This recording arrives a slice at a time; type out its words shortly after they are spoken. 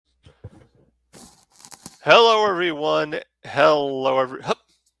Hello, everyone. There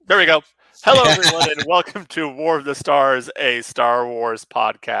we go. Hello, everyone, and welcome to War of the Stars, a Star Wars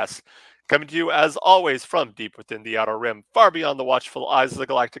podcast. Coming to you, as always, from deep within the Outer Rim, far beyond the watchful eyes of the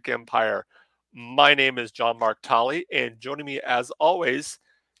Galactic Empire. My name is John Mark Tolley, and joining me, as always,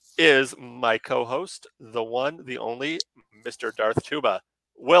 is my co-host, the one, the only, Mr. Darth Tuba.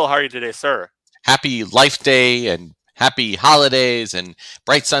 Will, how are you today, sir? Happy Life Day and happy holidays and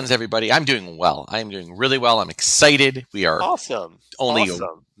bright suns, everybody. I'm doing well. I'm doing really well. I'm excited. We are Awesome. only a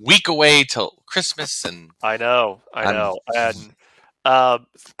week away till Christmas, and I know. And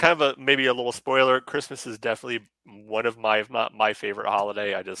kind of maybe a little spoiler. Christmas is definitely one of my, if not my favorite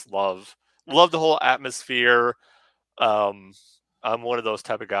holiday. I just love the whole atmosphere. Um, I'm one of those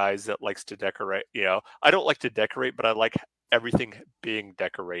type of guys that likes to decorate. I don't like to decorate, but I like everything being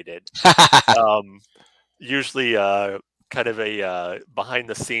decorated. Usually, kind of a behind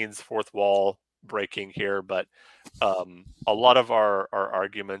the scenes fourth wall breaking here, but a lot of our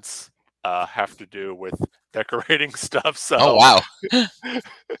arguments have to do with decorating stuff. So, oh wow,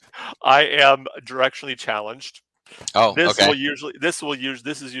 I am directionally challenged. oh This okay, will usually this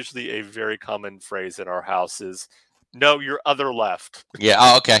is usually a very common phrase in our house is no, your other left. yeah,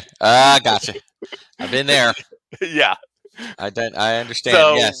 oh okay, gotcha. I've been there. Yeah. I understand.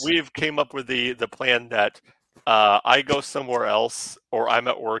 So Yes. we've came up with the plan that I go somewhere else or I'm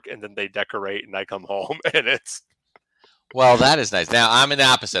at work and then they decorate and I come home and it's Well, that is nice. Now, I'm in the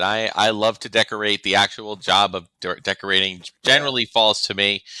opposite. I love to decorate. The actual job of decorating generally falls to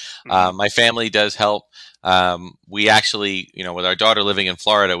me. My family does help. We actually, with our daughter living in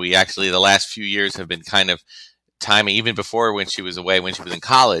Florida, we actually, the last few years have been kind of timing, even before when she was away, when she was in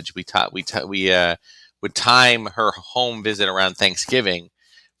college, we would time her home visit around Thanksgiving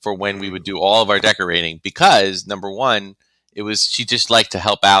for when we would do all of our decorating because, number one, she just liked to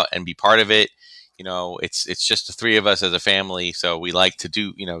help out and be part of it. It's just the three of us as a family, so we like to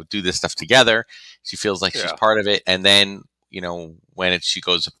do this stuff together. She feels like she's part of it, and then when she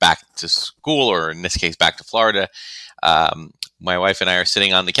goes back to school, or in this case back to Florida, my wife and I are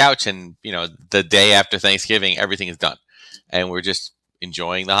sitting on the couch, and the day after Thanksgiving, everything is done, and we're just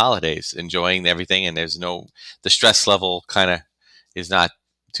enjoying the holidays, enjoying everything, and the stress level kind of is not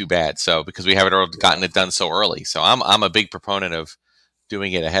too bad. So because we haven't gotten it done so early, so I'm a big proponent of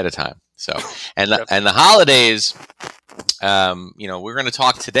doing it ahead of time. So, and the holidays, we're going to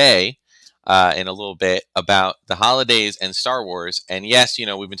talk today in a little bit about the holidays and Star Wars. And yes,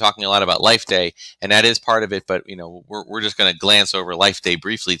 we've been talking a lot about Life Day, and that is part of it. But we're just going to glance over Life Day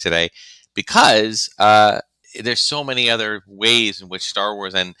briefly today because there's so many other ways in which Star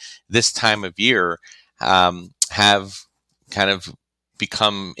Wars and this time of year have kind of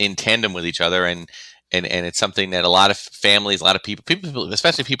become in tandem with each other, and it's something that a lot of families, a lot of people,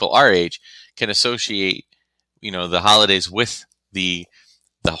 especially people our age, can associate, the holidays with the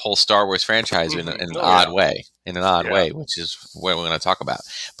whole Star Wars franchise in an odd way, which is what we're going to talk about.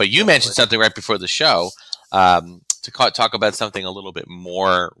 But you mentioned something right before the show to talk about something a little bit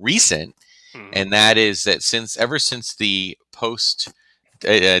more recent, and that is that ever since the post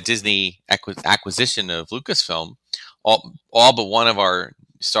Disney acquisition of Lucasfilm, all but one of our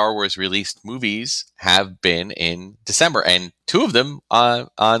Star Wars released movies have been in December, and two of them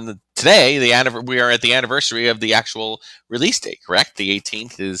today. We are at the anniversary of the actual release date. Correct? The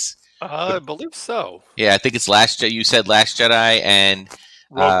 18th is. I believe so. Yeah, I think it's You said Last Jedi and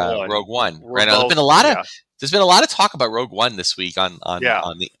Rogue One. Right now, there's been a lot of talk about Rogue One this week on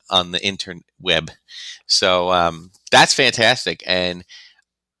the interweb. So that's fantastic, and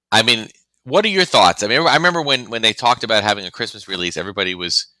I mean. What are your thoughts? I mean, I remember when they talked about having a Christmas release, everybody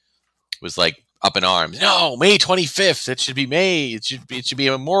was like up in arms. No, May 25th. It should be May. It should be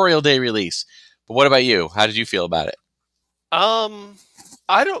a Memorial Day release. But what about you? How did you feel about it? I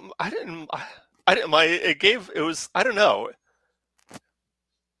don't know.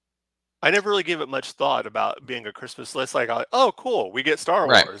 I never really gave it much thought about being a Christmas list. Like, oh, cool, we get Star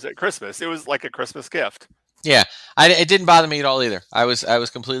Wars at Christmas. It was like a Christmas gift. Yeah, it didn't bother me at all either. I was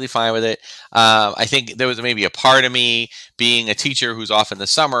completely fine with it. I think there was maybe a part of me, being a teacher who's off in the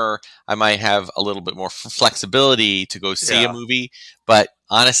summer, I might have a little bit more flexibility to go see a movie. But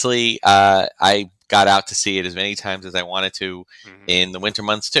honestly, I got out to see it as many times as I wanted to in the winter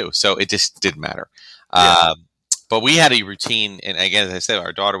months too. So it just didn't matter. But we had a routine, and again, as I said,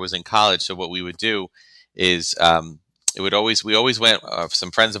 our daughter was in college, so what we would do is we always went.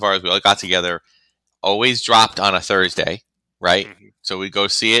 Some friends of ours, we all got together. Always dropped on a Thursday, right? So we go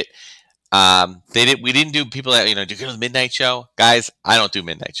see it. We didn't do people that, do you go to the midnight show? Guys, I don't do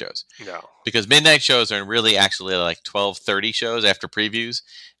midnight shows. No. Because midnight shows are really actually like 12:30 shows after previews.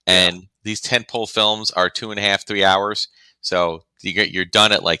 and these tentpole films are 2.5, 3 hours. So you're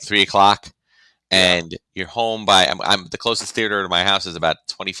done at like 3 o'clock, and you're home by. I'm the closest theater to my house is about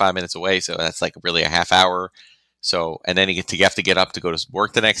 25 minutes away, so that's like really a half hour. So, and then you have to get up to go to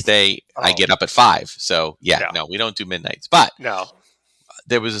work the next day. I get up at 5. So no, we don't do midnights, but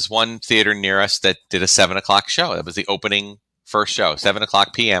there was this one theater near us that did a 7 o'clock show. That was the opening first show, 7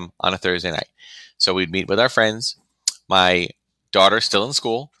 o'clock p.m. on a Thursday night. So we'd meet with our friends. My daughter's still in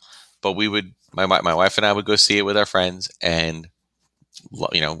school, but we would, my wife and I would go see it with our friends. And,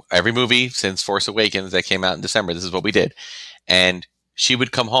 every movie since Force Awakens that came out in December, this is what we did. And she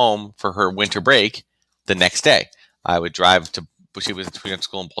would come home for her winter break the next day. I would drive to, she was between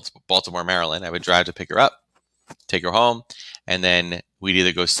school in Baltimore, Maryland. I would drive to pick her up, take her home, and then we'd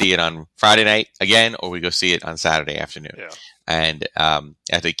either go see it on Friday night again, or we go see it on Saturday afternoon. Yeah. And I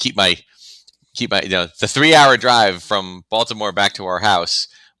had to keep my, the 3-hour drive from Baltimore back to our house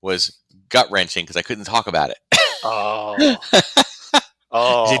was gut wrenching because I couldn't talk about it.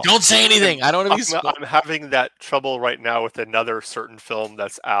 Said, don't say anything. I don't want to be. I'm having that trouble right now with another certain film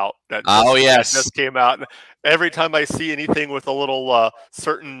that's out. That just came out. And every time I see anything with a little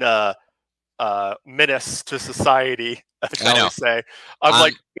certain menace to society, shall we say, I'm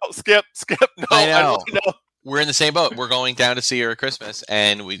like, no, skip. No, I know. We're in the same boat. We're going down to see her at Christmas,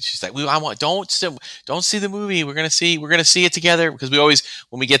 and she's like, don't see the movie. We're gonna see it together, because we always,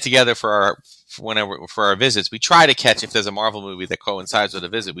 when we get together for our visits, we try to catch, if there's a Marvel movie that coincides with a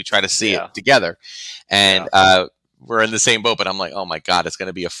visit, we try to see it together. And we're in the same boat, but I'm like, oh my God, it's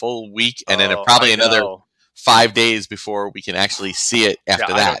gonna be a full week, and then probably another 5 days before we can actually see it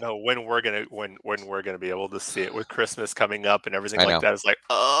after that. I don't know when we're gonna be able to see it, with Christmas coming up and everything like that. It's like,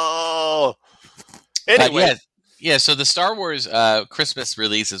 Anyway. So the Star Wars Christmas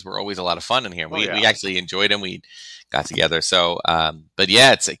releases were always a lot of fun in here. We actually enjoyed them. We got together. So, but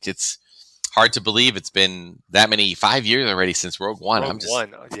yeah, it's hard to believe it's been that many 5 years already since Rogue One. I'm just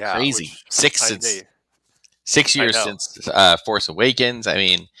crazy. 6 years since Force Awakens. I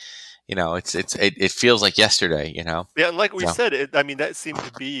mean, it feels like yesterday. Yeah, and like we said, that seemed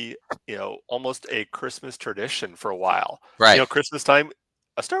to be almost a Christmas tradition for a while. Right. Christmas time,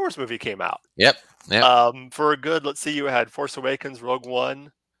 a Star Wars movie came out. Yep. For a good, let's see, you had Force Awakens, Rogue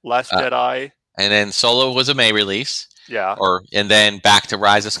One, Last Jedi, and then Solo was a May release. Yeah. And then back to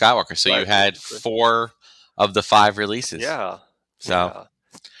Rise of Skywalker. So you had 4 of the 5 releases. Yeah. So.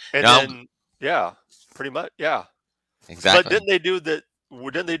 And then, pretty much, yeah. Exactly. But didn't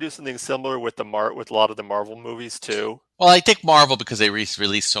they do something similar with a lot of the Marvel movies too? Well, I think Marvel, because they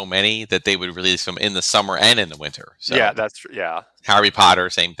released so many, that they would release them in the summer and in the winter. So, that's true. Yeah. Harry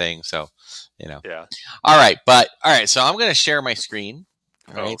Potter, same thing. So, Yeah. All right. So I'm going to share my screen.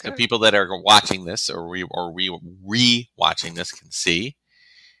 Right. Okay. So people that are watching this or re-watching this can see.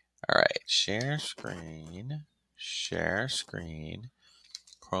 All right. Share screen.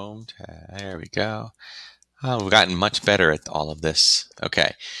 Chrome tab. There we go. Oh, we've gotten much better at all of this.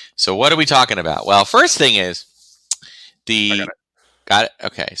 Okay. So what are we talking about? Well, first thing is got it.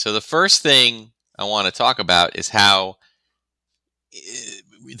 Okay. So the first thing I want to talk about is how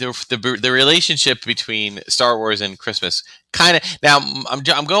the relationship between Star Wars and Christmas kind of, now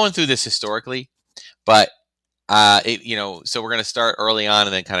I'm going through this historically, but so we're going to start early on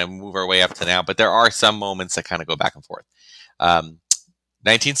and then kind of move our way up to now, but there are some moments that kind of go back and forth.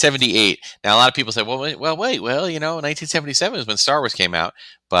 1978. Now, a lot of people say, well, 1977 is when Star Wars came out.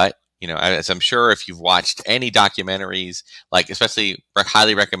 But, as I'm sure if you've watched any documentaries, like especially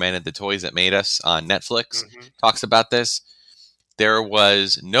highly recommended The Toys That Made Us on Netflix, talks about this. There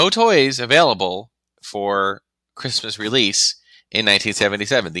was no toys available for Christmas release in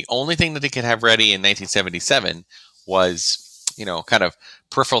 1977. The only thing that they could have ready in 1977 was, kind of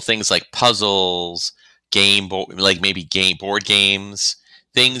peripheral things like puzzles, board games,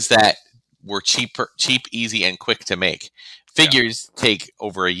 things that were cheap, easy, and quick to make. Figures take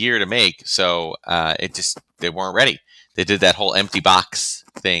over a year to make, so they weren't ready. They did that whole empty box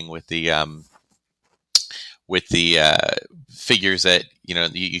thing with the figures that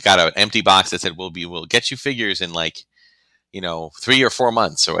you got an empty box that said we'll get you figures in 3 or 4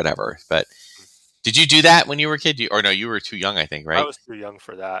 months or whatever. But did you do that when you were a kid? No, you were too young, I think, right? I was too young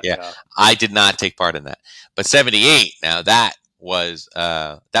for that. Yeah. I did not take part in that. But 78, now that was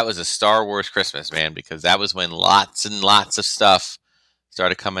a Star Wars Christmas, man, because that was when lots and lots of stuff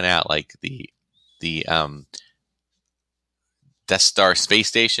started coming out, like the Death Star space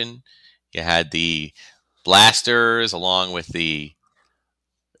station. You had the blasters along with the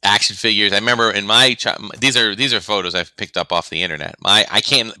action figures. I remember in my these are photos I've picked up off the internet. I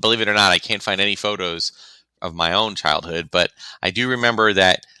can't, believe it or not, I can't find any photos of my own childhood, but I do remember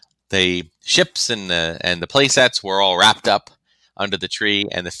that the ships and the play sets were all wrapped up under the tree,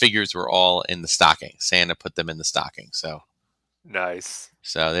 and the figures were all in the stocking. Santa put them in the stocking. So Nice.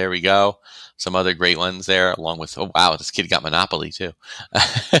 So there we go. Some other great ones there, along with, oh wow, this kid got Monopoly too.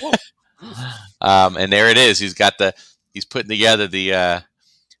 And there it is. He's putting together the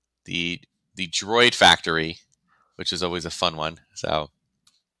droid factory, which is always a fun one. So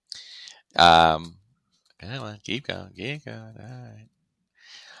come on, keep going. All right.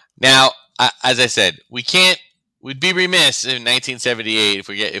 Now, as I said, we'd be remiss in 1978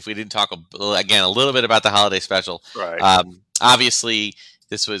 if we didn't talk again a little bit about the holiday special. Right. Obviously,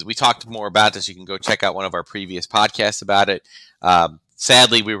 we talked more about this. You can go check out one of our previous podcasts about it.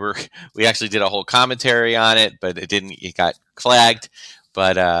 Sadly, we actually did a whole commentary on it, but it got flagged.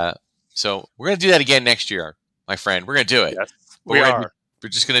 But so we're gonna do that again next year, my friend. We're gonna do it. Yes, We're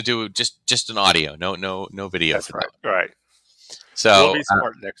just gonna do just an audio, no video. That's right. Right. So we'll be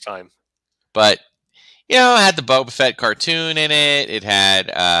smart next time. But it had the Boba Fett cartoon in it. It had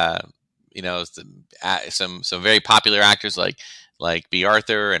some very popular actors like B.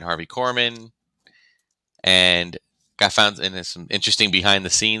 Arthur and Harvey Korman, and got found in some interesting behind the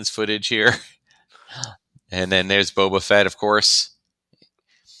scenes footage here. And then there's Boba Fett, of course.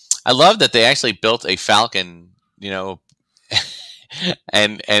 I love that they actually built a Falcon, and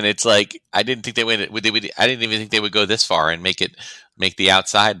it's like I didn't think they would. I didn't even think they would go this far and make the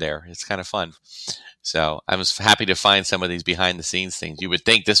outside there. It's kind of fun. So I was happy to find some of these behind the scenes things. You would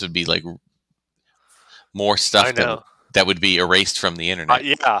think this would be like more stuff that would be erased from the internet.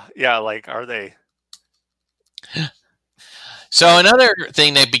 Yeah. Like, are they? So another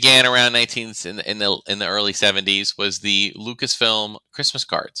thing that began around in the early 70s was the Lucasfilm Christmas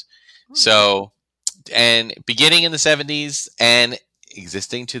cards. So, and beginning in the 70s and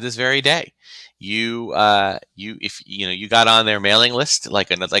existing to this very day, if you got on their mailing list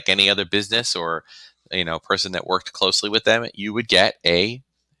like any other business or person that worked closely with them, you would get a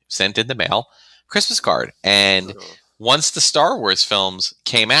sent in the mail Christmas card. And once the Star Wars films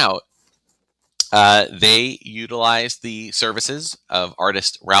came out, they utilized the services of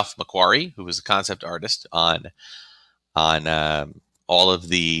artist Ralph McQuarrie, who was a concept artist on all of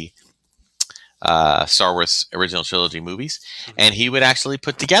the Star Wars original trilogy movies, and he would actually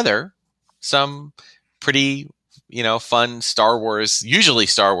put together some pretty fun Star Wars, usually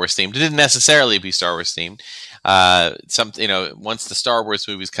Star Wars themed. It didn't necessarily be Star Wars themed. Once the Star Wars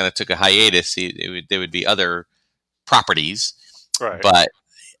movies kind of took a hiatus, there would be other properties, right? But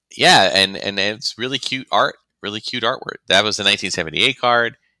yeah, and it's really cute art, really cute artwork. That was the 1978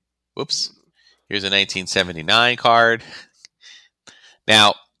 card. Whoops. Here's a 1979 card.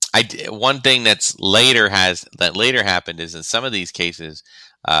 Now, one thing that later happened is in some of these cases,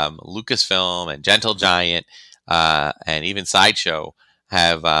 Lucasfilm and Gentle Giant and even Sideshow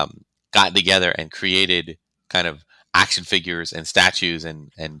have gotten together and created kind of action figures and statues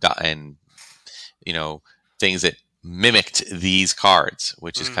and things that mimicked these cards,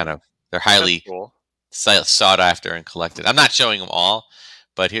 which is they're highly sought after and collected. I'm not showing them all,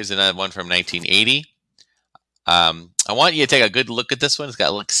 but here's another one from 1980. I want you to take a good look at this one. It's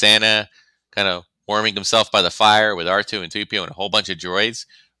got Santa kind of warming himself by the fire with R2 and 3PO and a whole bunch of droids.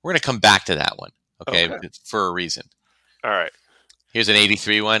 We're going to come back to that one, okay, for a reason. All right. Here's an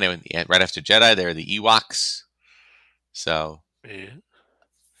 83 one. Right after Jedi, there are the Ewoks. So,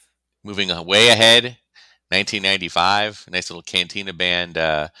 moving way ahead, 1995, nice little Cantina band,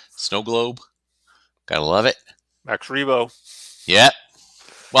 Snow Globe. Gotta love it. Max Rebo. Yep.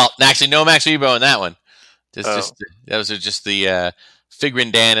 Well, actually, no Max Rebo in that one. Those are just the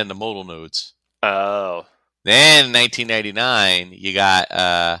Figrin Dan and the modal nodes. Oh. Then in 1999, you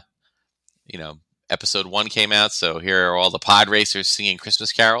got Episode 1 came out, so here are all the pod racers singing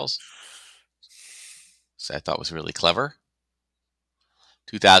Christmas carols. So I thought was really clever.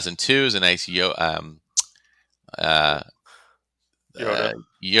 2002 is a nice Yoda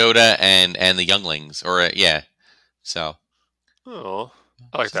and the Younglings, So. Oh,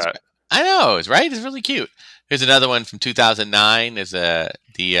 I like that. I know, it's right. It's really cute. Here's another one from 2009. This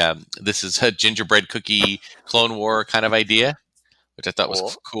is a gingerbread cookie Clone War kind of idea, which I thought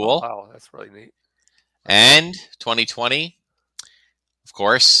was cool. Wow, that's really neat. And 2020, of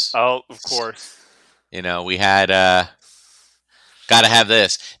course. Oh, of course. We had got to have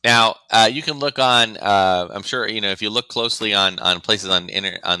this. Now, you can look on. I'm sure if you look closely on places on the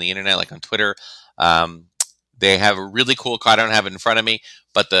internet, like on Twitter. They have a really cool card. I don't have it in front of me,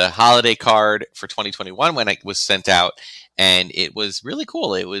 but the holiday card for 2021 when it was sent out, and it was really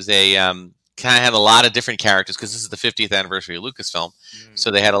cool. It was a kind of had a lot of different characters because this is the 50th anniversary of Lucasfilm. So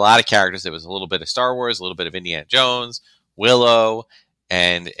they had a lot of characters. There was a little bit of Star Wars, a little bit of Indiana Jones, Willow,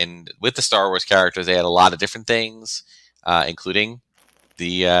 and with the Star Wars characters, they had a lot of different things, including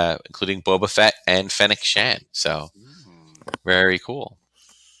Boba Fett and Fennec Shan. So very cool.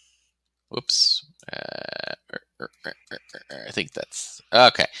 Whoops. I think that's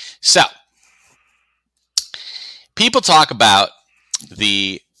okay. So people talk about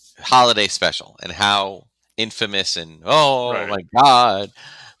the holiday special and how infamous and my God,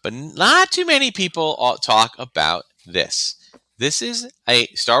 but not too many people talk about this. This is a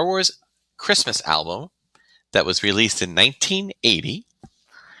Star Wars Christmas album that was released in 1980,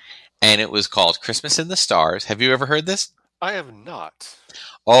 and it was called Christmas in the Stars. Have you ever heard this? I have not.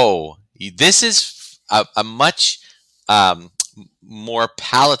 Oh, this is a much more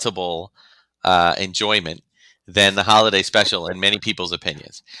palatable enjoyment than the holiday special in many people's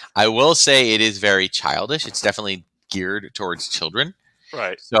opinions. I will say it is very childish. It's definitely geared towards children.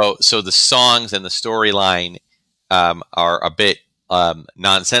 Right. So the songs and the storyline are a bit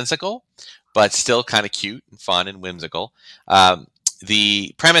nonsensical, but still kind of cute and fun and whimsical.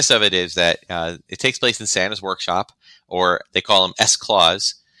 The premise of it is that it takes place in Santa's workshop, or they call him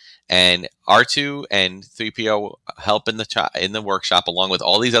S-Claus, and R2 and 3PO help in the workshop along with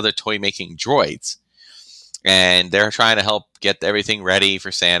all these other toy-making droids. And they're trying to help get everything ready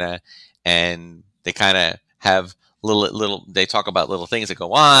for Santa, and they kind of have little. They talk about little things that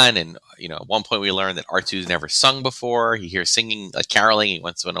go on, and at one point we learn that R2's never sung before. He hears singing, like caroling. He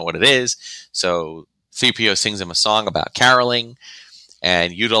wants to know what it is, so 3PO sings him a song about caroling,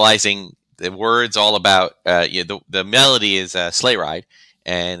 and utilizing the words all about. The melody is Sleigh Ride,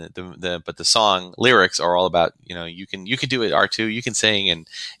 and but the song lyrics are all about you can do it, R2. You can sing, and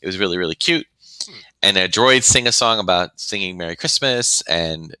it was really, really cute. And the droids sing a song about singing Merry Christmas,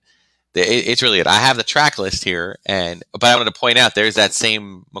 and it's really good. I have the track list here, but I wanted to point out there's that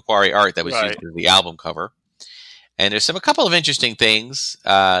same Macquarie art that was used for the album cover, and there's a couple of interesting things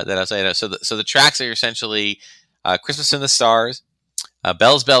that I'll say. So the tracks are essentially Christmas in the Stars,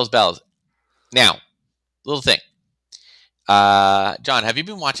 Bells, Bells, Bells. Now, little thing, John, have you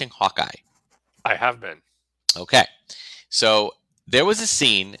been watching Hawkeye? I have been. Okay, so. There was a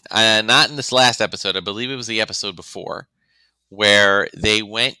scene, not in this last episode, I believe it was the episode before, where they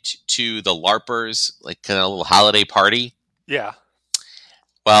went to the LARPers, like kind of a little holiday party. Yeah.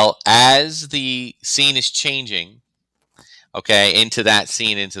 Well, as the scene is changing, into that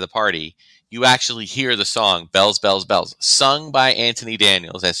scene, into the party, you actually hear the song Bells, Bells, Bells, sung by Anthony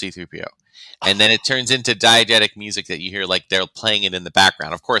Daniels as C-3PO. And then it turns into diegetic music that you hear, like they're playing it in the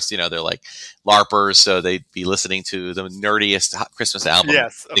background. Of course, they're like LARPers, so they'd be listening to the nerdiest Christmas album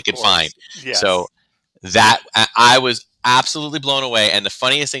they could find. Yes. So that I was absolutely blown away. And the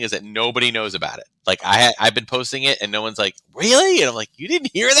funniest thing is that nobody knows about it. Like I've been posting it, and no one's like, "Really?" And I'm like, "You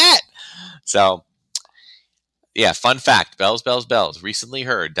didn't hear that?" So yeah, fun fact: Bells, Bells, Bells. Recently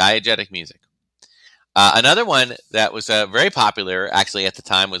heard diegetic music. Another one that was very popular, actually, at the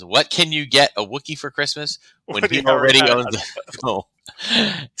time was "What Can You Get a Wookiee for Christmas When He Already Owns a Phone?"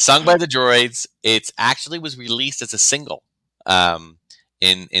 Sung by the Droids. It actually was released as a single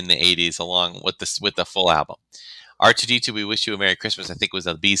in the 80s, along with the full album. R2-D2, "We Wish You a Merry Christmas," I think was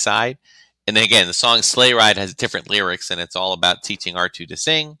the B-side. And then again, the song "Sleigh Ride" has different lyrics, and it's all about teaching R2 to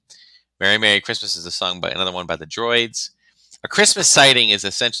sing. "Merry Merry Christmas" is a song by another one by the Droids. A Christmas Sighting is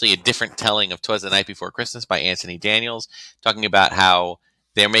essentially a different telling of "'Twas the Night Before Christmas" by Anthony Daniels, talking about how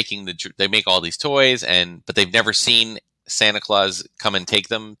they make all these toys, but they've never seen Santa Claus come and take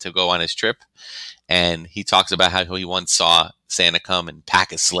them to go on his trip. And he talks about how he once saw Santa come and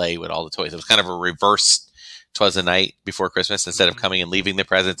pack a sleigh with all the toys. It was kind of a reverse "'Twas the Night Before Christmas." Instead of coming and leaving the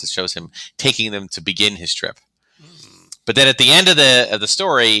presents, it shows him taking them to begin his trip. But then at the end of the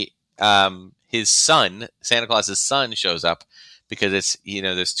story, his son, Santa Claus's son, shows up because it's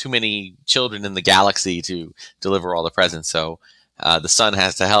there's too many children in the galaxy to deliver all the presents. So the son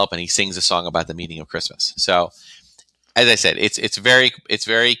has to help, and he sings a song about the meaning of Christmas. So as I said, it's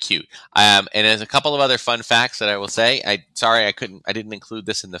very cute. And there's a couple of other fun facts that I will say. I didn't include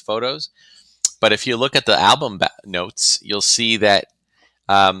this in the photos, but if you look at the album notes, you'll see that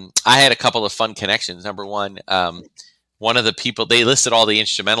I had a couple of fun connections. Number one. One of the people, they listed all the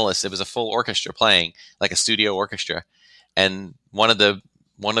instrumentalists. It was a full orchestra playing, like a studio orchestra. And one of the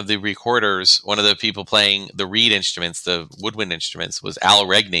recorders, one of the people playing the reed instruments, the woodwind instruments, was Al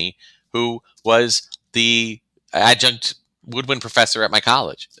Regney, who was the adjunct woodwind professor at my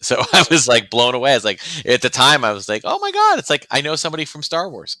college. So I was like blown away. I was like, at the time I was like, oh my God, it's like I know somebody from Star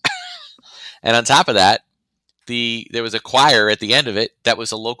Wars. And on top of that, there was a choir at the end of it that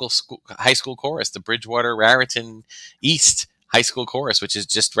was a local high school chorus, the Bridgewater Raritan East High School Chorus, which is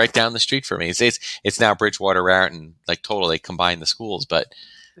just right down the street for me. It's now Bridgewater Raritan, like total. They combined the schools, but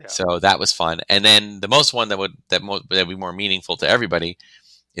so that was fun. And then the most one that would be more meaningful to everybody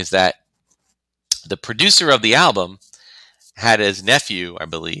is that the producer of the album had his nephew, I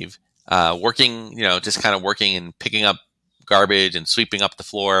believe, working, just kind of working and picking up garbage and sweeping up the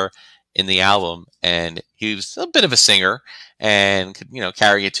floor in the album. And he was a bit of a singer and could,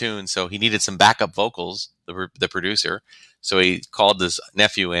 carry a tune. So he needed some backup vocals, the producer. So he called his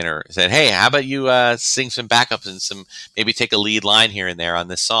nephew in or said, "Hey, how about you sing some backups and maybe take a lead line here and there on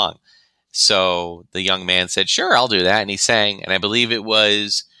this song?" So the young man said, "Sure, I'll do that." And he sang, and I believe it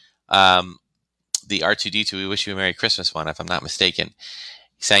was the R2-D2 "We Wish You a Merry Christmas" one, if I'm not mistaken.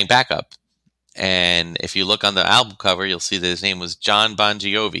 He sang backup. And if you look on the album cover, you'll see that his name was John Bon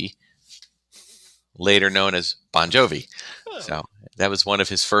Jovi, later known as Bon Jovi. So that was one of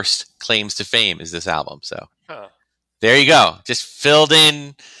his first claims to fame, is this album. So there you go. Just filled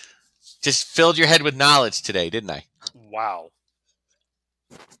your head with knowledge today, didn't I? Wow.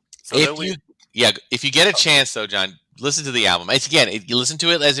 So if you get a chance, though, John, listen to the album. You listen to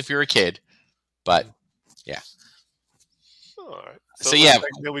it as if you're a kid, but yeah. All right. So yeah,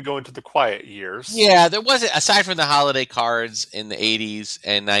 then we go into the quiet years. Yeah, there wasn't, aside from the holiday cards in the 80s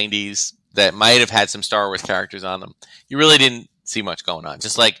and 90s that might have had some Star Wars characters on them, you really didn't see much going on.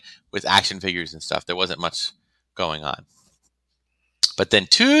 Just like with action figures and stuff, there wasn't much going on. But then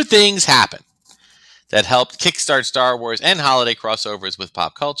two things happened that helped kickstart Star Wars and holiday crossovers with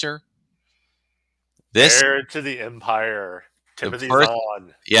pop culture. Heir to the Empire, Timothy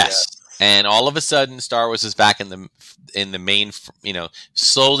Zahn. Yes. And all of a sudden, Star Wars is back in the main,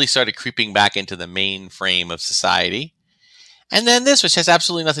 slowly started creeping back into the mainframe of society. And then this, which has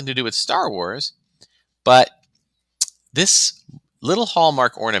absolutely nothing to do with Star Wars, but this little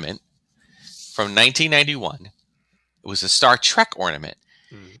Hallmark ornament from 1991, it was a Star Trek ornament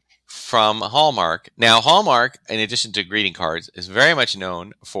from Hallmark. Now, Hallmark, in addition to greeting cards, is very much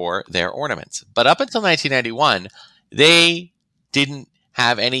known for their ornaments. But up until 1991, they didn't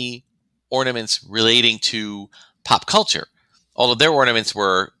have any ornaments relating to pop culture. All of their ornaments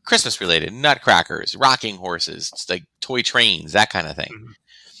were Christmas related, nutcrackers, rocking horses, like toy trains, that kind of thing. Mm-hmm.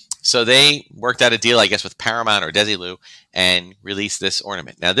 So they worked out a deal, I guess, with Paramount or Desilu and released this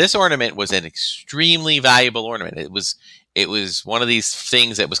ornament. Now, this ornament was an extremely valuable ornament. It was one of these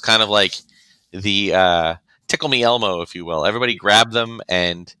things that was kind of like the Tickle Me Elmo, if you will. Everybody grabbed them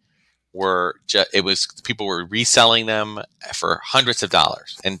and people were reselling them for hundreds of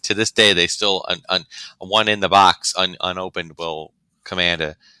dollars, and to this day they still one in the box unopened will command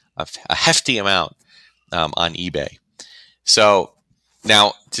a hefty amount on eBay. So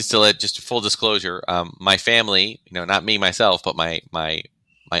now, just full disclosure, my family, not me myself, but my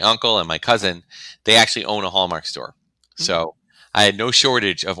uncle and my cousin, they actually own a Hallmark store, so I had no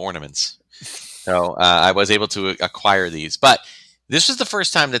shortage of ornaments. So I was able to acquire these, but this was the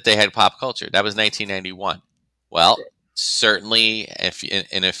first time that they had pop culture. That was 1991. Well, certainly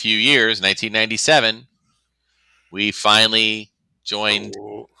in a few years, 1997, we finally joined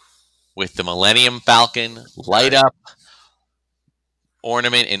with the Millennium Falcon light up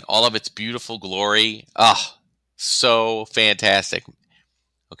ornament in all of its beautiful glory. Oh, so fantastic.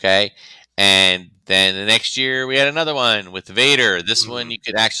 Okay. And then the next year we had another one with Vader. This one you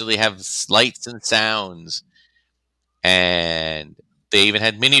could actually have lights and sounds. And they even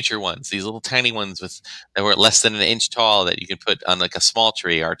had miniature ones, these little tiny ones that were less than an inch tall that you could put on like a small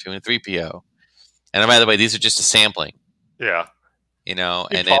tree, R2 and 3PO. And by the way, these are just a sampling. Yeah.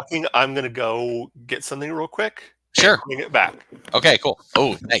 I'm going to go get something real quick. Sure. Bring it back. Okay, cool.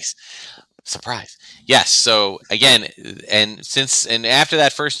 Oh, nice. Surprise. Yes. So again, and after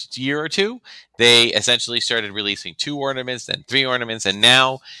that first year or two, they essentially started releasing 2 ornaments, then 3 ornaments. And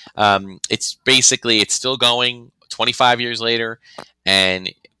now it's still going 25 years later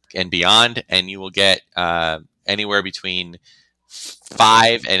and beyond. And you will get anywhere between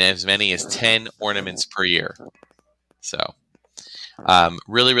 5 and as many as 10 ornaments per year. So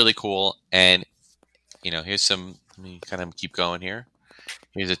really, really cool. And, here's some, let me kind of keep going here.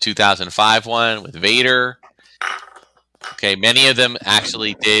 Here's a 2005 one with Vader. Okay, many of them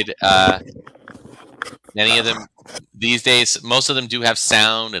actually did. Many of them these days, most of them do have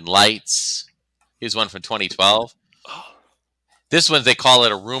sound and lights. Here's one from 2012. This one, they call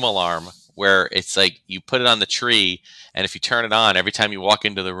it a room alarm, where it's like you put it on the tree, and if you turn it on, every time you walk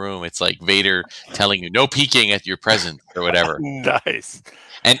into the room, it's like Vader telling you, no peeking at your present or whatever. Nice.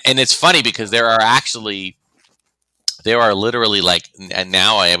 And it's funny because there are actually there are literally like, and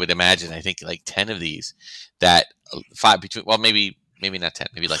now I would imagine, I think like 10 of these that maybe not 10,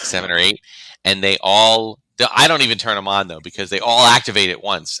 maybe like 7 or 8. And I don't even turn them on though, because they all activate at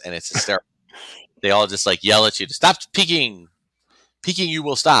once and it's hysterical. They all just like yell at you to stop peeking, you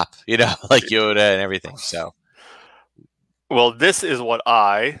will stop, like Yoda and everything. So, well, this is what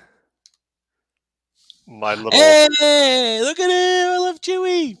my little, hey, look at him! I love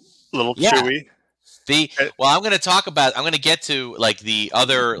Chewie. Little Chewie. I'm going to get to like the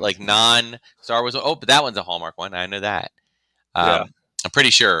other like non-Star Wars. Oh, but that one's a Hallmark one. I know that. Yeah. I'm pretty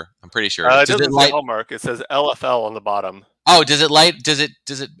sure. It doesn't say Hallmark. It says LFL on the bottom. Oh, does it light? Does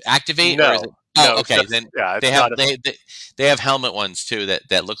it activate? No. Or is it, oh, okay. Then yeah, they have helmet ones too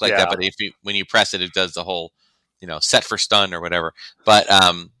that look like that. But when you press it, it does the whole, set for stun or whatever. But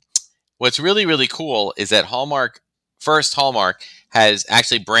what's really, really cool is that Hallmark has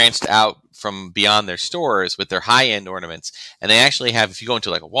actually branched out from beyond their stores with their high-end ornaments, and they actually have, if you go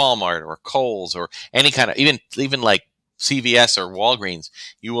into like a Walmart or a Kohl's or any kind of even like CVS or Walgreens,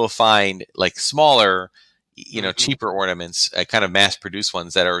 you will find like smaller, cheaper ornaments, kind of mass-produced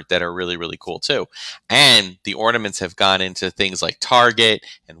ones that are really, really cool too. And the ornaments have gone into things like Target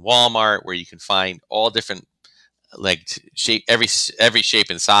and Walmart, where you can find all different like shape, every shape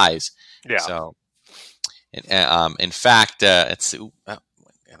and size. Yeah. So, in fact, let's see. I'm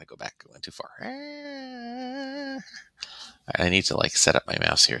gonna go back. I went too far. I need to like set up my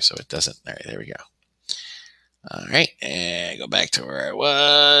mouse here so it doesn't. All right, there we go. All right, and go back to where I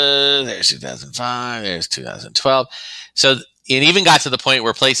was. There's 2005. There's 2012. So it even got to the point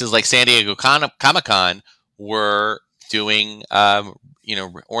where places like San Diego Comic-Con were doing,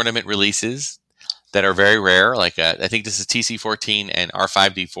 ornament releases that are very rare. Like I think this is TC-14 and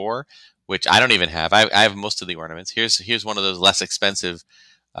R5D4, which I don't even have. I have most of the ornaments. Here's one of those less expensive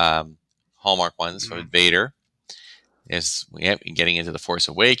Hallmark ones from Vader. Getting into the Force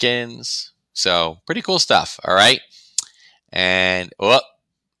Awakens. So pretty cool stuff. All right, and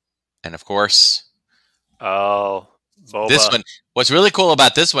of course, Boba. This one. What's really cool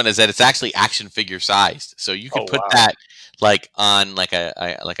about this one is that it's actually action figure sized. So you can put that like on like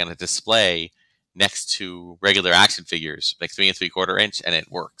on a display next to regular action figures, like 3 3/4 inch, and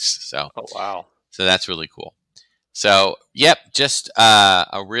it works. So so that's really cool. So just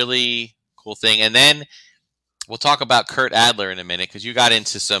a really cool thing. And then we'll talk about Kurt Adler in a minute, because you got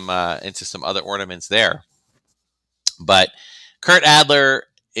into some other ornaments there. But Kurt Adler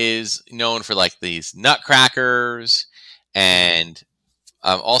is known for like these nutcrackers and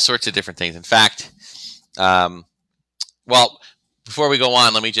all sorts of different things. In fact, before we go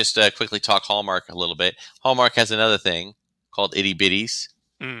on, let me just quickly talk Hallmark a little bit. Hallmark has another thing called Itty Bitties,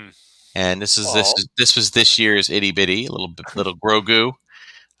 and this was this year's Itty Bitty, little Grogu,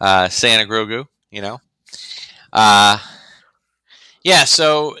 Santa Grogu,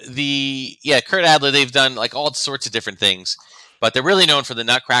 So Kurt Adler, they've done like all sorts of different things, but they're really known for the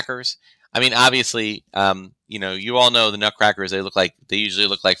nutcrackers. I mean, obviously, you all know the nutcrackers. They usually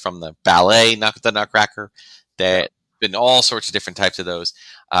look like from the ballet, the Nutcracker. They've been all sorts of different types of those.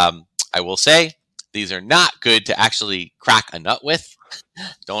 I will say these are not good to actually crack a nut with.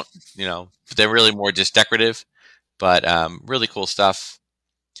 They're really more just decorative, but really cool stuff.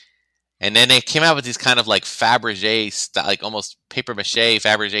 And then they came out with these kind of like Fabergé, like almost paper mache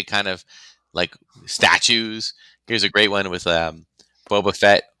Fabergé kind of like statues. Here's a great one with Boba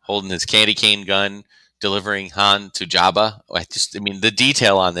Fett holding his candy cane gun, delivering Han to Jabba. The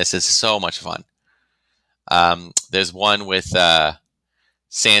detail on this is so much fun. There's one with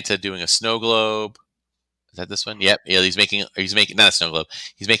Santa doing a snow globe. Is that this one? Yep. Yeah, he's making not a snow globe.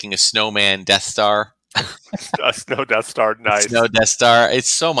 He's making a snowman Death Star. A snow Death Star, nice. Snow Death Star. It's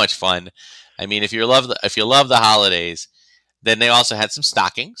so much fun. I mean, if you love the holidays, then they also had some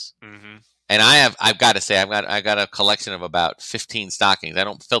stockings. Mm-hmm. And I've got to say, I got a collection of about 15 stockings. I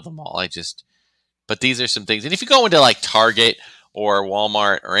don't fill them all. But these are some things. And if you go into like Target or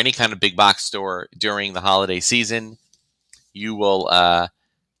Walmart or any kind of big box store during the holiday season, you will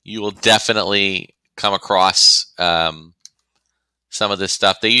definitely come across some of this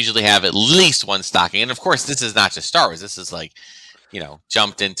stuff. They usually have at least one stocking. And of course, this is not just Star Wars. This is like,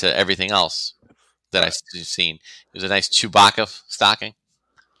 jumped into everything else that I've seen. There's a nice Chewbacca stocking.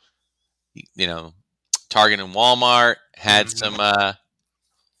 Target and Walmart had some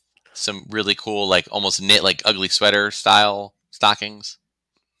really cool, like almost knit, like ugly sweater style stockings.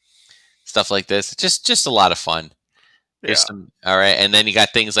 Stuff like this. Just a lot of fun. There's all right. And then you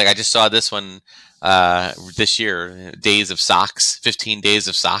got things like, I just saw this one this year, days of socks, 15 days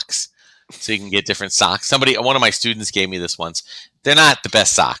of socks. So you can get different socks. One of my students gave me this once. They're not the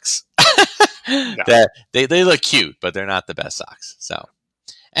best socks. No. That they look cute, but they're not the best socks. So,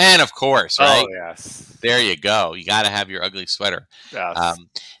 and of course, right? Oh yes. There you go. You got to have your ugly sweater. Yes.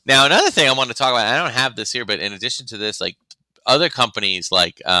 Now, another thing I want to talk about. I don't have this here, but in addition to this, like other companies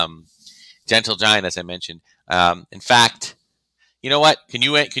like Gentle Giant, as I mentioned. In fact, you know what? Can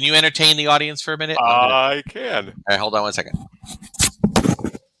you entertain the audience for a minute? I can. All right, hold on 1 second.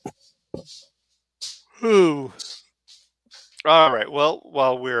 Ooh. All right. Well,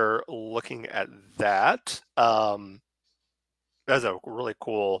 while we're looking at that, that's a really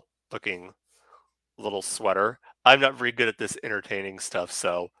cool looking little sweater. I'm not very good at this entertaining stuff,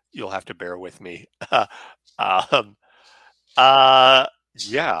 so you'll have to bear with me. um,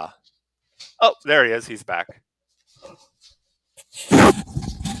 yeah. Oh, there he is. He's back.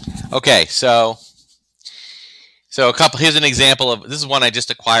 Okay, so a couple. Here's an example of this is one I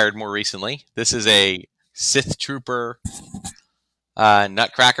just acquired more recently. This is a Sith Trooper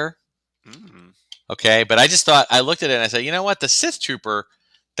Nutcracker. Mm. Okay, but I just thought I looked at it and I said, you know what, the Sith Trooper,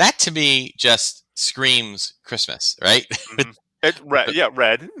 that to me just screams Christmas, right? Mm-hmm. It's red. Yeah,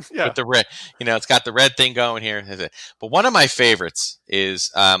 red. Yeah. With the red, it's got the red thing going here. But one of my favorites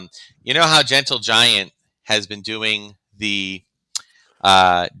is, you know how Gentle Giant has been doing the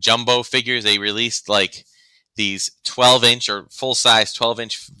jumbo figures. They released like these 12-inch or full-size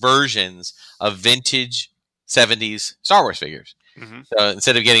 12-inch versions of vintage 70s Star Wars figures. Mm-hmm. So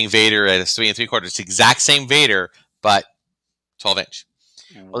instead of getting Vader at a 3 3/4, it's the exact same Vader, but 12-inch.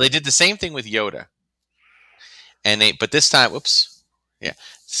 Mm-hmm. Well, they did the same thing with Yoda. But this time, whoops. Yeah.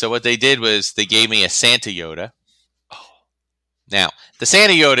 So what they did was they gave me a Santa Yoda. Oh. Now, the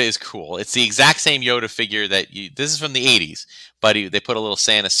Santa Yoda is cool. It's the exact same Yoda figure this is from the 80s, but they put a little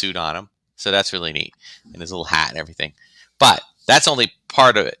Santa suit on him. So that's really neat. And his little hat and everything. But that's only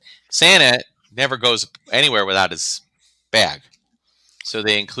part of it. Santa never goes anywhere without his bag. So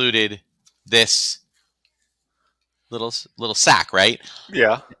they included this little sack, right?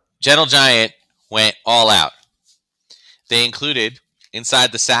 Yeah. Gentle Giant went all out. They included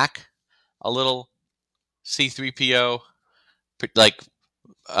inside the sack a little C-3PO, like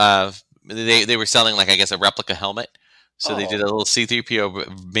they were selling like I guess a replica helmet. So they did a little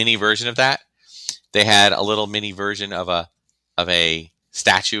C-3PO mini version of that. They had a little mini version of a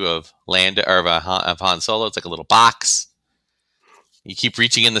statue of of Han Solo. It's like a little box. You keep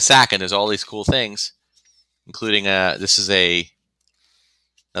reaching in the sack, and there's all these cool things, including this is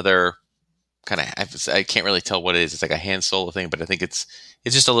another kind of, I can't really tell what it is. It's like a Han Solo thing, but I think it's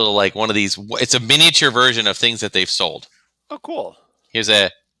just a little like one of these. It's a miniature version of things that they've sold. Oh, cool! Here's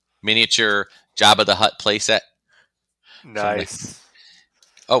a miniature Jabba the Hutt playset. Nice.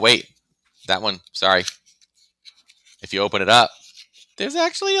 Oh wait, that one. Sorry. If you open it up, there's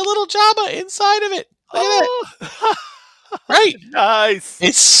actually a little Jabba inside of it. Look at it. Right. Nice.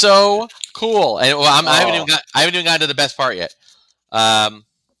 It's so cool. And I haven't even gotten to the best part yet. The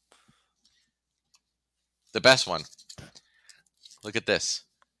best one. Look at this.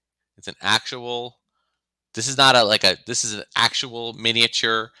 It's an actual. This is not this is an actual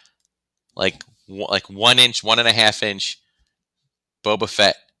miniature, like 1 inch, 1.5 inch Boba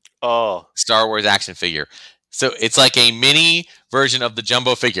Fett. Star Wars action figure. So it's like a mini version of the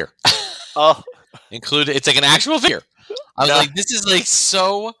jumbo figure. Included. It's like an actual figure. I was like, this is like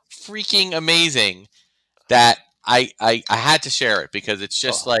so freaking amazing that I had to share it because it's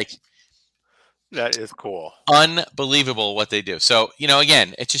just like. That is cool. Unbelievable what they do. So,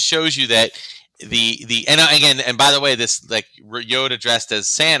 again, it just shows you that and by the way, this like Yoda dressed as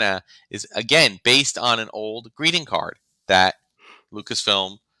Santa is again based on an old greeting card that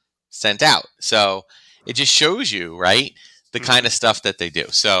Lucasfilm sent out. So it just shows you, right, the kind of stuff that they do.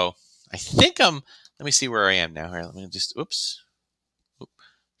 So I think let me see where I am now. Here, let me just,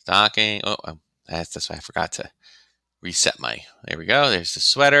 stocking. That's why I forgot to reset there we go. There's the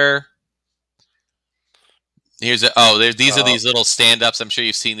sweater. These are these little stand-ups. I'm sure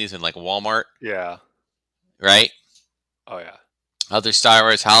you've seen these in like Walmart. Yeah. Right? Oh, yeah. Other Star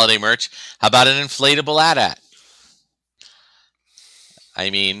Wars holiday merch. How about an inflatable AT-AT?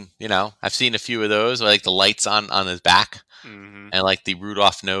 I mean, I've seen a few of those, like the lights on his back, and like the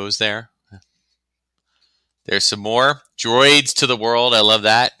Rudolph nose there. There's some more droids to the world. I love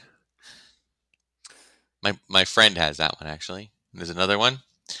that. My friend has that one actually. There's another one.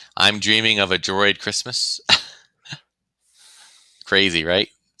 I'm dreaming of a droid Christmas. Crazy, right?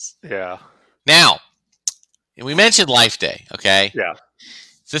 Yeah. Now, we mentioned Life Day, okay? Yeah.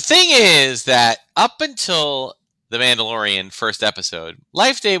 The thing is that up until The Mandalorian first episode,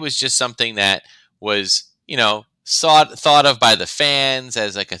 Life Day was just something that was, thought of by the fans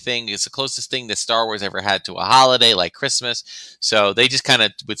as like a thing. It's the closest thing that Star Wars ever had to a holiday like Christmas. So they just kind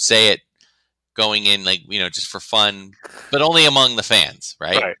of would say it going in, like, just for fun, but only among the fans,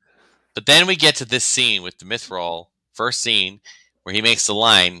 right? Right. But then we get to this scene with the Mythrol, first scene, where he makes the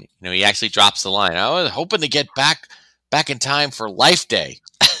line. He actually drops the line. I was hoping to get back in time for Life Day.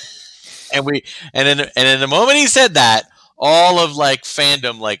 and then the moment he said that, all of like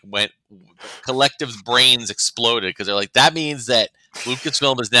fandom like went, collective brains exploded, because they're like, that means that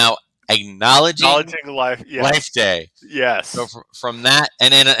Lucasfilm is now acknowledging Life. Yes. Life Day. Yes. So from that,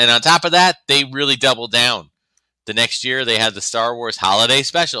 and on top of that, they really doubled down. The next year, they had the Star Wars Holiday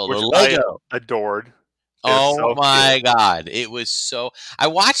Special, Which the Lego. I adored. Oh so my cute. God. It was so... I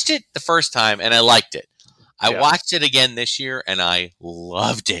watched it the first time, and I liked it. I watched it again this year, and I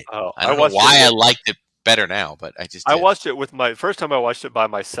loved it. Oh, I don't know why I liked it better now, but I just did. I watched it with first time I watched it by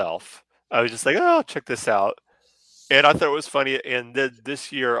myself. I was just like, oh, check this out. And I thought it was funny. And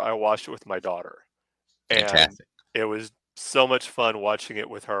this year, I watched it with my daughter. And fantastic. It was so much fun watching it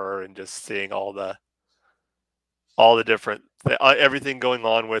with her and just seeing all the different... everything going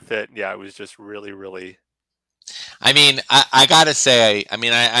on with it. Yeah, it was just really, really... I mean, I gotta say, I'm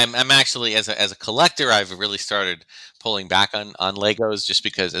actually, as a collector, I've really started pulling back on Legos, just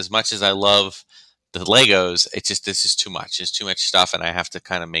because, as much as I love the Legos, this is too much. It's too much stuff, and I have to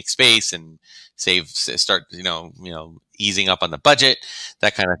kind of make space and start easing up on the budget,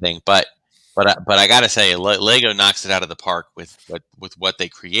 that kind of thing. But I gotta say, Lego knocks it out of the park with what they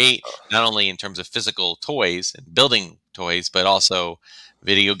create, not only in terms of physical toys and building toys, but also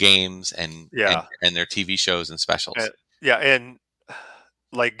video games and their TV shows and specials. And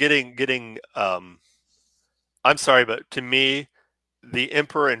like getting I'm sorry, but to me, the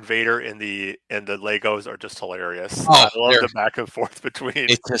Emperor and Vader in the Legos are just hilarious. Oh, I love the back and forth between.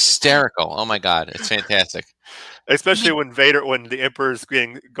 It's hysterical. Oh my God, it's fantastic. Especially when the Emperor's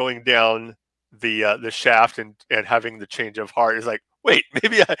going down the shaft and having the change of heart. Is like, wait,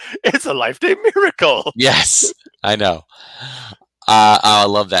 maybe it's a Life Day miracle. Yes, I know. I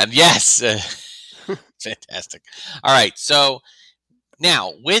love that. Yes, fantastic. All right, so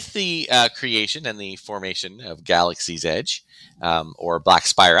now with the creation and the formation of Galaxy's Edge, or Black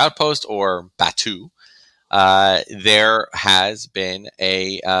Spire Outpost, or Batuu, there has been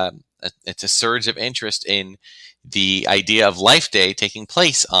it's a surge of interest in the idea of Life Day taking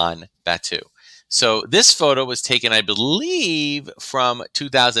place on Batuu. So this photo was taken, I believe, from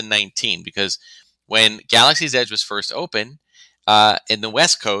 2019, because when Galaxy's Edge was first open in the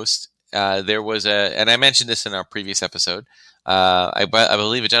West Coast, there was and I mentioned this in our previous episode, I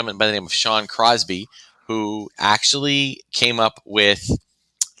believe a gentleman by the name of Sean Crosby, who actually came up with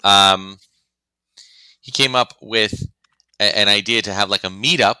an idea to have like a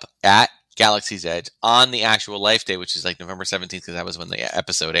meetup at Galaxy's Edge on the actual Life Day, which is like November 17th, because that was when the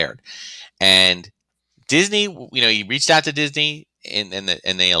episode aired. And Disney, he reached out to Disney, and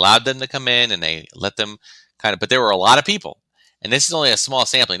they allowed them to come in, and they let them but there were a lot of people. And this is only a small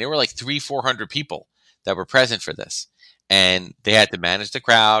sampling. There were like 300-400 people that were present for this. And they had to manage the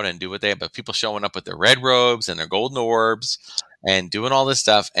crowd and do what but people showing up with their red robes and their golden orbs and doing all this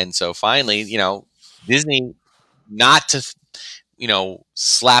stuff. And so finally, Disney, not to,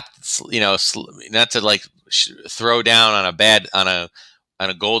 slap, not to like throw down on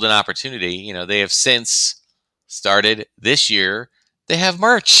a golden opportunity. They have since started this year. They have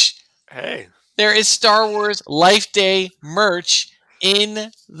merch. Hey. There is Star Wars Life Day merch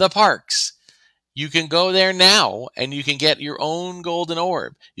in the parks. You can go there now, and you can get your own golden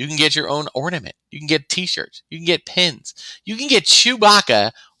orb. You can get your own ornament. You can get T-shirts. You can get pins. You can get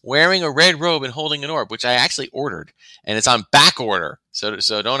Chewbacca wearing a red robe and holding an orb, which I actually ordered, and it's on back order.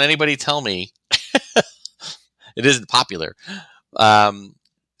 So don't anybody tell me it isn't popular.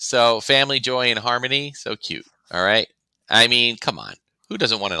 So family, joy, and harmony, so cute. All right, I mean, come on, who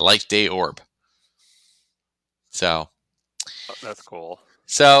doesn't want a Life Day orb? So that's cool.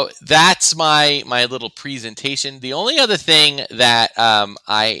 So that's my little presentation. The only other thing that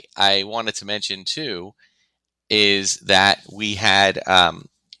I wanted to mention too is that we had,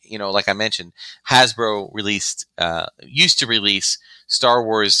 like I mentioned, Hasbro used to release Star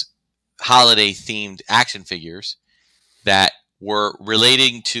Wars holiday themed action figures that were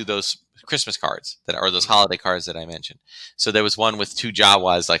relating to those Christmas cards those holiday cards that I mentioned. So there was one with two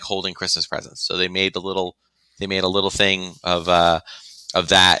Jawas like holding Christmas presents. So they made a little thing of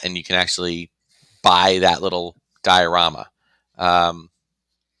that, and you can actually buy that little diorama.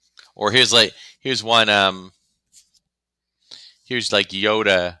 Or here's one. Here's like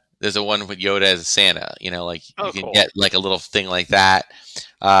Yoda. There's a one with Yoda as a Santa. You can cool. get like a little thing like that.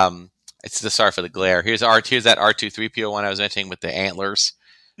 Sorry for the glare. Here's that R2-3PO one I was mentioning with the antlers.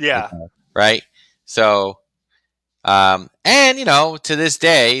 Yeah. Right. So And to this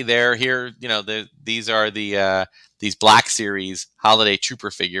day, they're here. These are these Black Series Holiday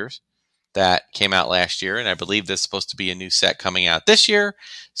Trooper figures that came out last year, and I believe there's supposed to be a new set coming out this year.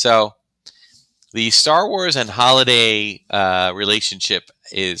 So the Star Wars and holiday relationship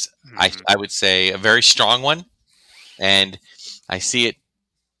is, I would say, a very strong one, and I see it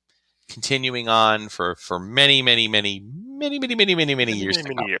continuing on for many, many, many, many, many, many, many, many years to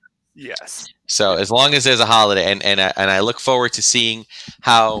come. Yes. So as long as there's a holiday, and I look forward to seeing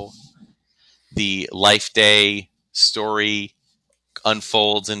how the Life Day story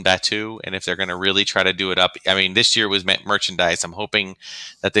unfolds in Batuu, and if they're going to really try to do it up. I mean, this year was merchandise. I'm hoping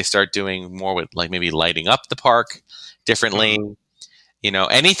that they start doing more with, like, maybe lighting up the park differently.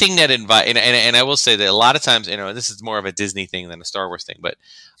 Anything that invite. And I will say that a lot of times, this is more of a Disney thing than a Star Wars thing, but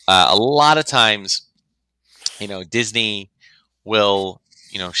a lot of times, Disney will,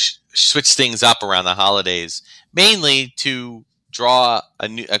 switch things up around the holidays, mainly to draw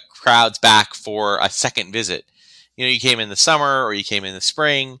a crowds back for a second visit. You came in the summer or you came in the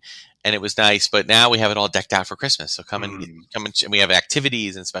spring, and it was nice, but now we have it all decked out for Christmas. So come and we have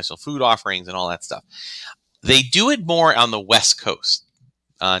activities and special food offerings and all that stuff. They do it more on the West Coast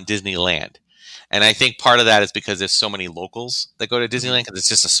on Disneyland. And I think part of that is because there's so many locals that go to Disneyland, because it's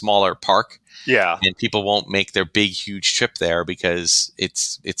just a smaller park. Yeah. And people won't make their big, huge trip there because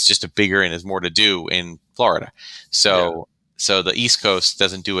it's just a bigger and there's more to do in Florida. So the East Coast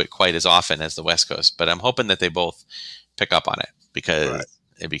doesn't do it quite as often as the West Coast, but I'm hoping that they both pick up on it, because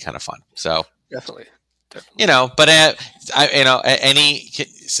it'd be kind of fun. So definitely. But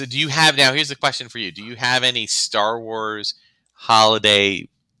so do you have, now here's the question for you. Do you have any Star Wars holiday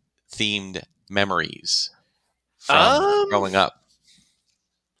themed memories from growing up?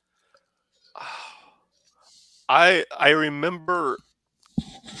 I remember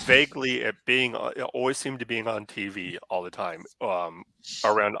vaguely it always seemed to being on TV all the time,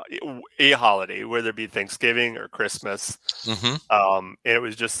 around a holiday, whether it be Thanksgiving or Christmas. And it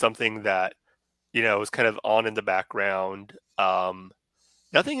was just something that, was kind of on in the background.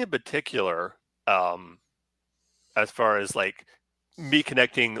 Nothing in particular, as far as like me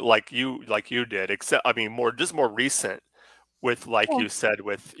connecting like you did, except, more recent with, like you said,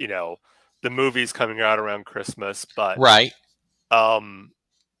 with, the movies coming out around Christmas, but right. But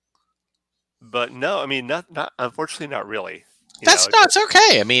no, not unfortunately, not really. It's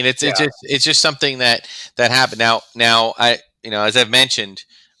okay. It's just something that happened. Now I, as I've mentioned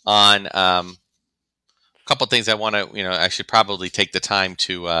on a couple of things I want to, I should probably take the time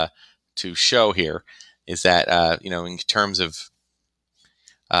to show here, is that in terms of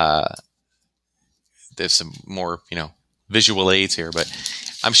there's some more visual aids here, but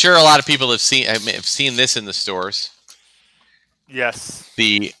I'm sure a lot of people have seen this in the stores. Yes.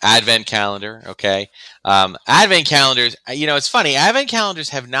 The Advent calendar. Okay. Advent calendars, it's funny. Advent calendars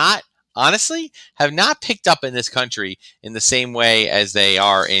have not picked up in this country in the same way as they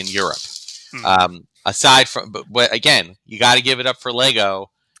are in Europe. Aside from, but again, you got to give it up for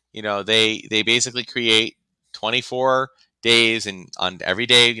Lego. They basically create 24 days, and on every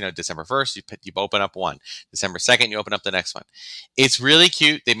day, December 1st, you open up one. December 2nd, you open up the next one. It's really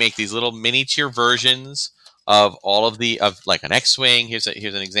cute. They make these little miniature versions of all of like an X-Wing. Here's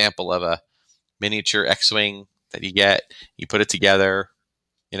an example of a miniature X-Wing that you get. You put it together,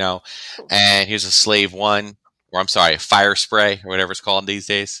 and here's a Slave One, or I'm sorry, a Fire Spray, or whatever it's called these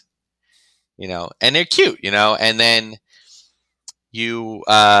days. And they're cute, and then you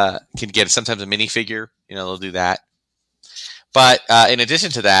can get sometimes a minifigure, they'll do that. But in addition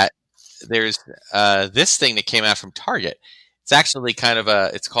to that, there's this thing that came out from Target. It's actually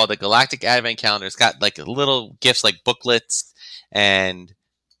it's called the Galactic Advent Calendar. It's got like little gifts, like booklets and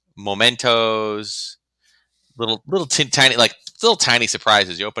mementos, little tiny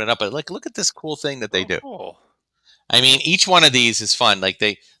surprises. You open it up, but look at this cool thing that they do. Cool. Each one of these is fun. Like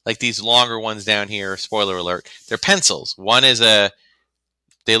these longer ones down here, spoiler alert, they're pencils. One is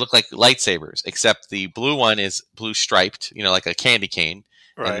they look like lightsabers, except the blue one is blue striped, like a candy cane.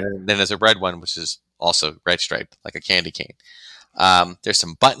 Right. And then there's a red one, which is also red striped, like a candy cane. There's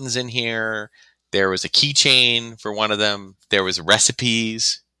some buttons in here. There was a keychain for one of them. There was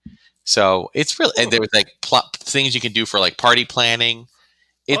recipes. So it's really, and there was like things you can do for like party planning.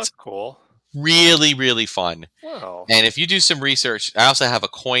 It's cool. Really, really fun. Wow. And if you do some research, I also have a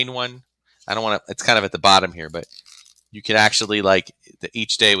coin one. I don't want to, it's kind of at the bottom here, but you could actually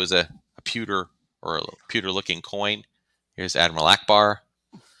each day was a pewter or a pewter looking coin. Here's Admiral Akbar.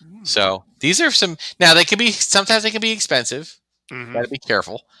 So these are some, now sometimes they can be expensive. Got to be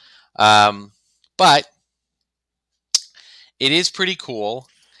careful. But it is pretty cool.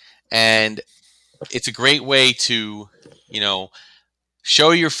 And it's a great way to,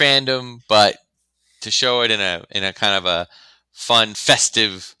 show your fandom, but to show it in a kind of a fun,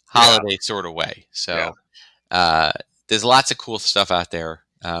 festive holiday sort of way. So there's lots of cool stuff out there.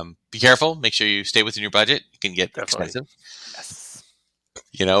 Be careful. Make sure you stay within your budget. It can get expensive. Yes.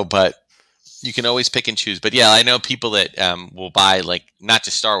 But you can always pick and choose. But yeah, I know people that will buy not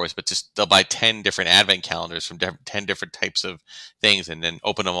just Star Wars, but just they'll buy 10 different advent calendars from 10 different types of things and then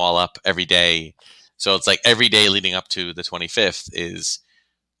open them all up every day. So it's like every day leading up to the 25th is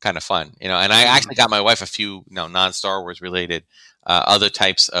kind of fun, and I actually got my wife a few, non-Star Wars related other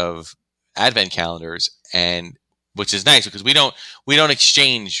types of advent calendars, and which is nice because we don't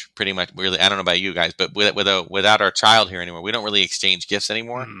exchange pretty much really. I don't know about you guys, but without our child here anymore, we don't really exchange gifts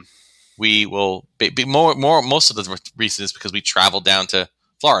anymore. We will be more most of the reason is because we travel down to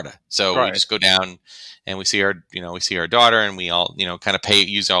Florida, so we just go down and we see our daughter, and we all kind of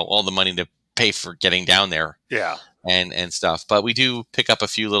use all the money to pay for getting down there. Yeah. And stuff, but we do pick up a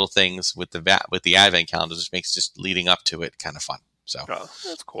few little things with the advent calendars, which makes just leading up to it kind of fun. So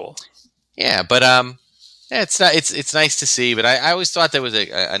that's cool. Yeah, but it's nice to see. But I always thought there was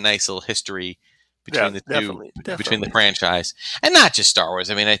a nice little history between the two, between the franchise, and not just Star Wars.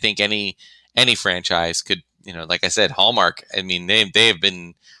 I mean, I think any franchise could, like I said, Hallmark. I mean, they've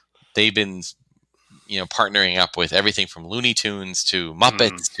been partnering up with everything from Looney Tunes to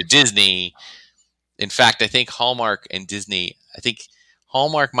Muppets to Disney. In fact, I think Hallmark and Disney,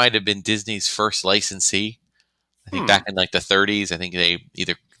 Hallmark might have been Disney's first licensee. I think back in the 30s, I think they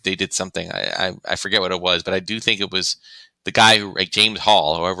did something. I forget what it was, but I do think it was the guy who, James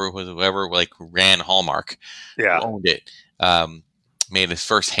Hall, whoever ran Hallmark, who owned it, made his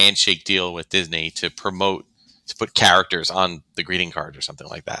first handshake deal with Disney to put characters on the greeting card or something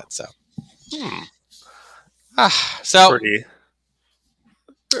like that. So, Pretty.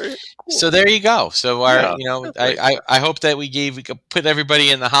 Very cool. So there you go. So I hope that we put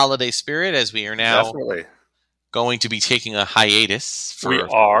everybody in the holiday spirit, as we are now going to be taking a hiatus. We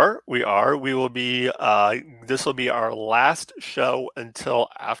are. We will be. This will be our last show until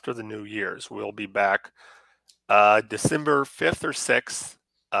after the New Year's. We'll be back December 5th or 6th,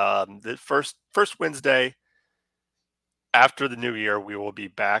 the first Wednesday after the New Year. We will be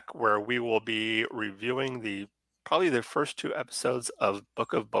back where we will be reviewing probably the first 2 episodes of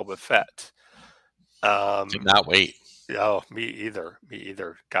Book of Boba Fett. Cannot wait. Oh, me either.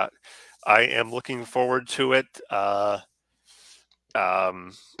 I am looking forward to it. Got a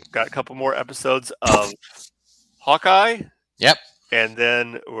couple more episodes of Hawkeye. Yep. And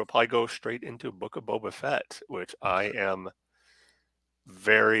then we'll probably go straight into Book of Boba Fett, which I am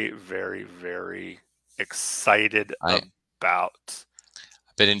very, very, very excited about.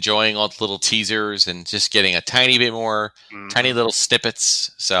 Been enjoying all the little teasers and just getting a tiny bit more, tiny little snippets.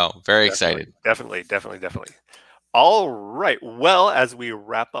 So very excited. Definitely. All right. Well, as we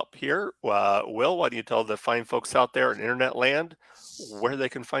wrap up here, Will, why don't you tell the fine folks out there in internet land where they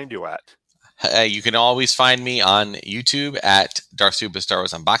can find you at? You can always find me on YouTube at Darth Tuba Star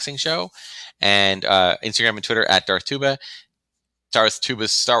Wars Unboxing Show, and Instagram and Twitter at Darth Tuba. Darth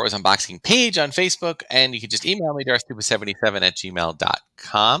Tuba's Star Wars Unboxing page on Facebook, and you can just email me,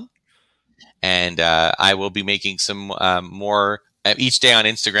 darthtuba77@gmail.com. And I will be making some more each day on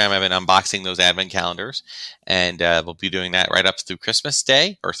Instagram. I've been unboxing those advent calendars, and we'll be doing that right up through Christmas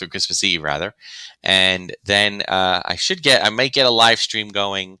Day, or through Christmas Eve, rather. And then I might get a live stream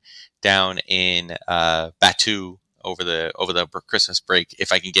going down in Batu over the Christmas break,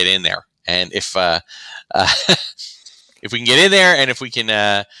 if I can get in there, and if we can get in there, and if we can,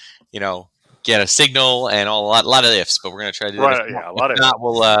 get a signal and a lot of ifs, but we're going to try to do that. Yeah, a lot of ifs.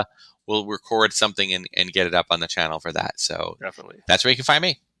 We'll record something and get it up on the channel for that. So definitely, that's where you can find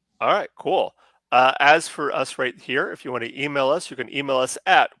me. All right, cool. As for us right here, if you want to email us, you can email us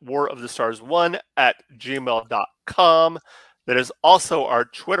at warofthestars1@gmail.com. That is also our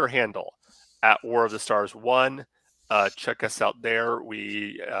Twitter handle at warofthestars1. Check us out there.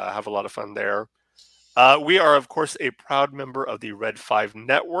 We have a lot of fun there. We are, of course, a proud member of the Red 5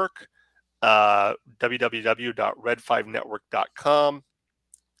 Network, www.red5network.com.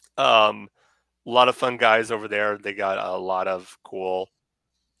 A lot of fun guys over there. They got a lot of cool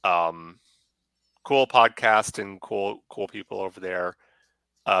podcasts and cool people over there.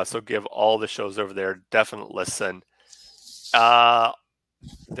 So give all the shows over there definite listen.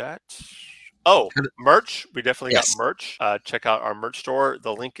 Merch. We definitely got merch. Check out our merch store.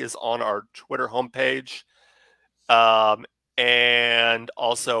 The link is on our Twitter homepage. And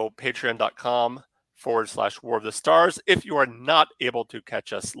also patreon.com/War of the Stars. If you are not able to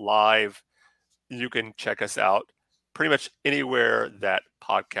catch us live, you can check us out pretty much anywhere that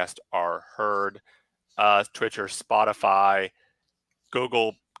podcasts are heard. Twitch or Spotify,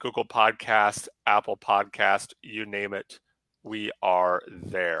 Google Podcast, Apple Podcast, you name it, we are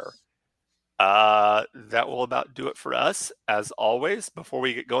there. That will about do it for us. As always, before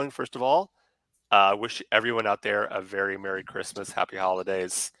we get going, first of all, wish everyone out there a very Merry Christmas, Happy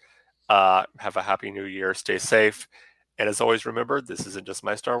Holidays. Have a Happy New Year. Stay safe. And as always, remember, this isn't just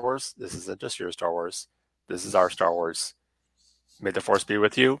my Star Wars. This isn't just your Star Wars. This is our Star Wars. May the Force be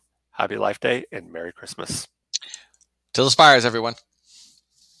with you. Happy Life Day and Merry Christmas. Till the spires, everyone.